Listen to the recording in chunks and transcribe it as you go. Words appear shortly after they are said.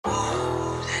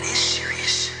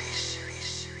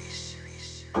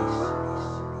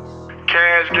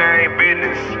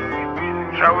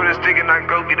with a stick and I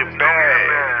go get a bag.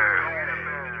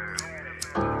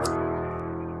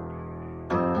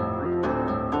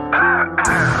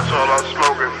 That's all I'm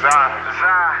smoking,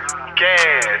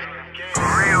 gas,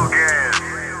 real gas.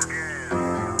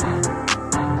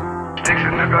 Sticks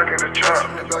in the back of the truck.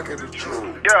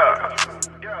 Yeah.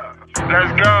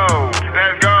 Let's go.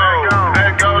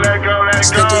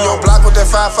 Spin through your block with that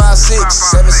 5.56.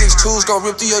 7.62's gon'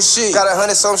 rip through your shit. Got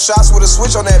 100-some shots with a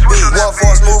switch on that beat. One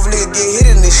false move, nigga get hit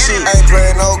in this shit. I ain't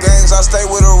playing no games, I stay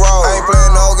with a roll. I ain't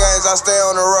playing no games, I stay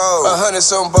on the road.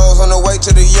 100-some bows on the way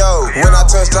to the yo. When I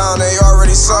touch down, they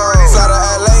already sold. Fly to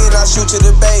LA and I shoot to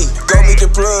the bay. Go meet the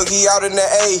plug, he out in the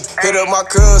A. Hit up my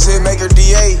cuz, hit make her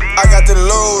DA. I got the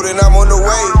load and I'm on the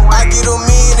way. I get them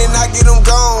in and I get them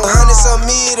gone. 100-some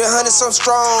mid, 100-some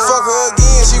strong. Fuck her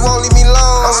again, she won't leave me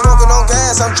alone. I'm smoking on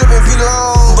gas, I'm dripping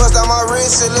V-long. Bust down my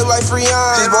wrist, it look like Freon.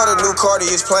 Just bought a new Cardi,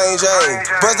 it's plain Jane.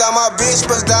 Bust down my bitch,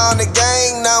 bust down the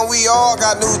gang. Now we all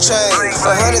got new chains.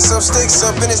 100-some sticks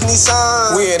up in this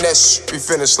Nissan. We in that we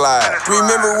finna slide.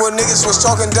 Remember when niggas was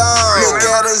talking down? Look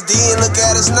at us then, look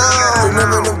at us now.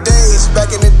 Remember them days,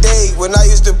 back in the day, when I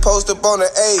used to post up on the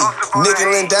A.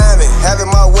 Nickel and diamond, having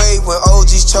my way. When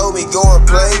OGs told me go and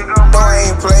play. No, I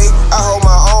ain't play, I hold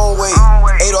my own weight.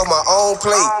 Ate off my own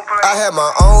plate. I had my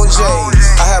own J's,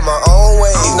 I had my own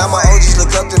way. Now my OGs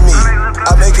look up to me.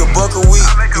 I make $1 a week.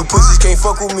 You pussies can't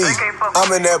fuck with me.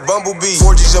 I'm in that bumblebee.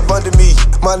 4G's up under me.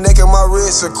 My neck and my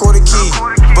wrist a quarter key.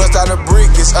 Bust out a brick,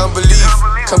 it's unbelief.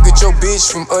 Come get your bitch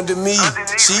from under me.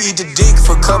 She eat the dick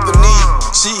for company.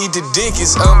 She eat the dick,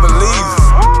 it's unbelief.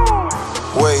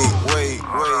 Wait.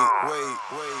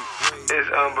 It's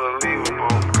unbelievable.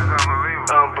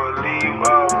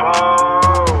 Unbelievable.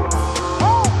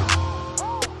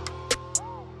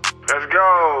 Let's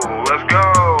go.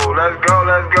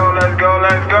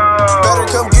 Better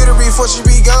come get her before she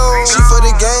be gone. She for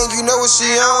the gang, you know what she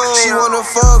on. She wanna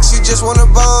fuck, she just wanna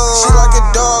bone. She like a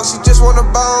dog, she just wanna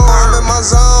bone. I'm in my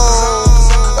zone.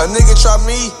 A nigga try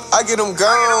me, I get him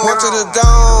gone. Went to the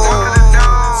dome.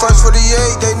 First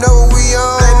 48, they know what we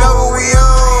on.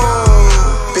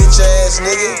 Bitch ass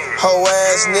nigga, hoe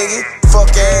ass nigga,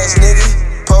 fuck ass nigga,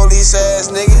 police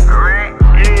ass nigga.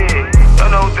 Yeah,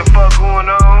 don't know what the fuck going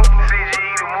on.